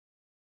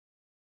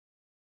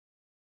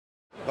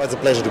Well, it's a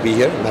pleasure to be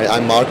here.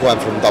 I'm Marco. I'm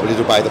from W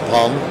Dubai, the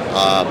Palm,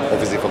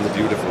 obviously from the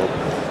beautiful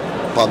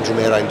Palm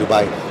Jumeirah in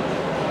Dubai.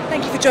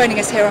 Thank you for joining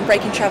us here on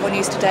Breaking Travel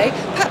News today.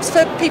 Perhaps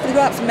for people who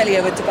aren't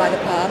familiar with Dubai the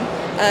Palm,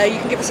 you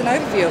can give us an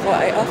overview of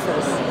what it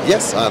offers.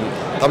 Yes,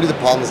 W the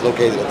Palm is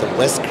located at the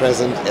West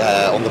Crescent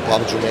on the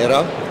Palm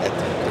Jumeirah,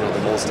 at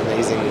the most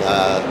amazing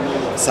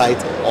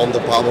site on the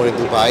Palm or in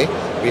Dubai.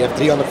 We have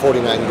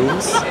 349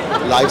 rooms,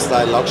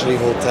 lifestyle luxury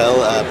hotel,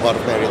 part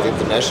of Marriott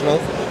International.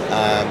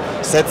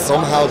 Set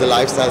somehow the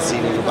lifestyle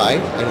scene in Dubai,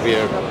 and we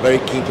are very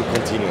keen to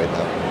continue it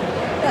now.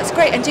 That's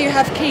great. And do you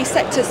have key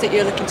sectors that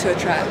you're looking to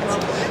attract?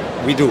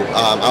 We do.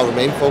 Our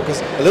main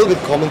focus, a little bit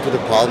common to the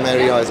Palm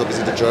area, is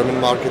obviously the German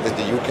market and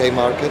the UK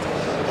market.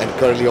 And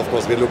currently, of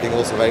course, we're looking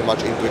also very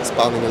much into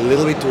expanding a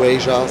little bit to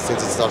Asia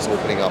since it starts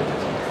opening up.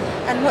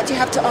 And what do you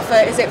have to offer?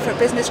 Is it for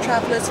business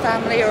travellers,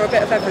 family, or a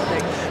bit of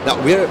everything? Now,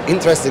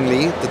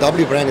 interestingly, the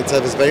W brand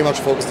itself is very much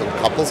focused on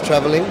couples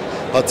traveling,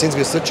 but since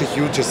we're such a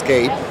huge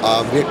escape,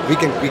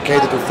 we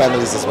cater to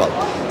families as well.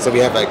 So we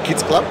have a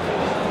kids club,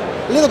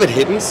 a little bit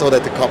hidden so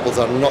that the couples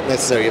are not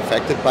necessarily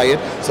affected by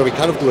it. So we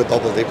kind of do a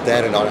double dip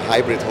there in our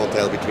hybrid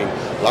hotel between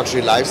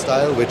luxury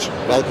lifestyle, which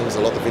welcomes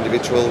a lot of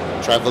individual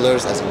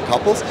travelers as in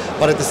couples,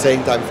 but at the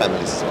same time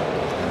families as well.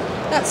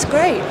 That's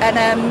great.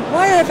 And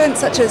why are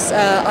events such as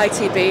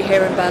ITB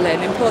here in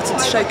Berlin important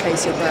to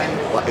showcase your brand?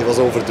 Well, it was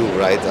overdue,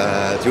 right?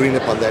 During the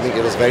pandemic,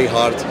 it was very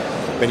hard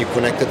when you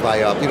connected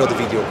via, the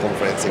video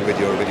conferencing with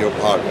your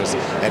partners,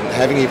 and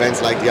having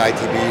events like the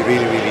ITB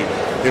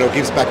really,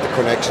 gives back the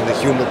connection, the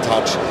human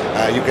touch.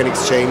 You can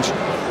exchange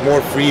more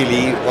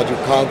freely what you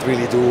can't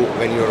really do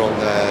when you're on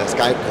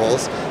Skype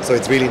calls. So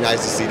it's really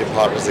nice to see the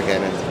partners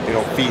again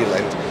and feel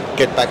and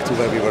get back to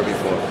where we were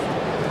before.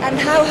 And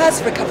how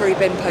has recovery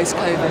been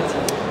post-COVID?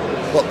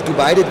 Well,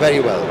 Dubai did very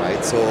well,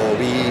 right? So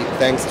we,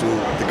 thanks to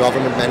the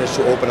government, managed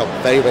to open up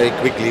very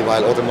quickly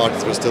while other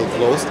markets were still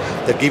closed.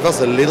 That gave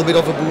us a little bit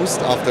of a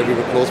boost after we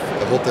were closed,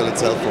 the hotel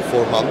itself, for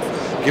 4 months.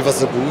 Give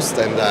us a boost,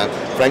 and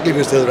frankly,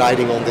 we're still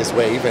riding on this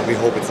wave, and we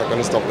hope it's not going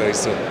to stop very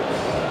soon.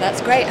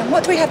 That's great. And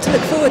what do we have to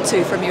look forward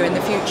to from you in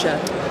the future?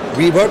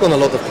 We work on a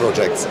lot of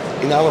projects.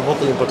 In our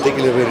hotel in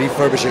particular, we're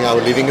refurbishing our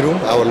living room,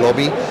 our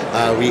lobby.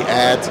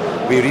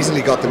 We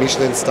recently got the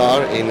Michelin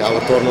star in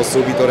our Torno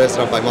Subito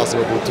restaurant by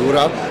Massimo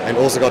Bottura, and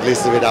also got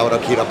listed with our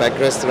Akira Beck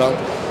restaurant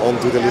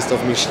onto the list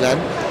of Michelin.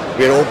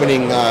 We're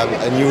opening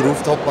a new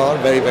rooftop bar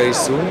very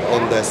soon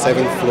on the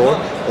 7th floor,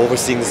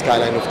 overseeing the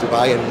skyline of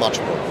Dubai, and much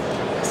more.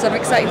 Some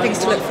exciting things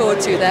to look forward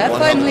to there. 100%.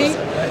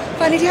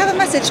 Finally, do you have a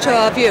message to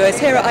our viewers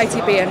here at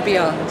ITB and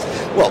beyond?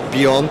 Well,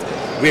 beyond,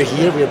 we're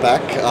here, we're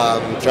back.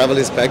 Travel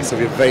is back, so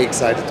we're very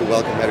excited to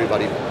welcome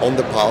everybody on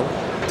the Palm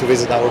to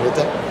visit our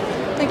hotel.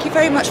 Thank you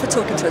very much for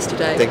talking to us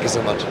today. Thank you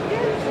so much.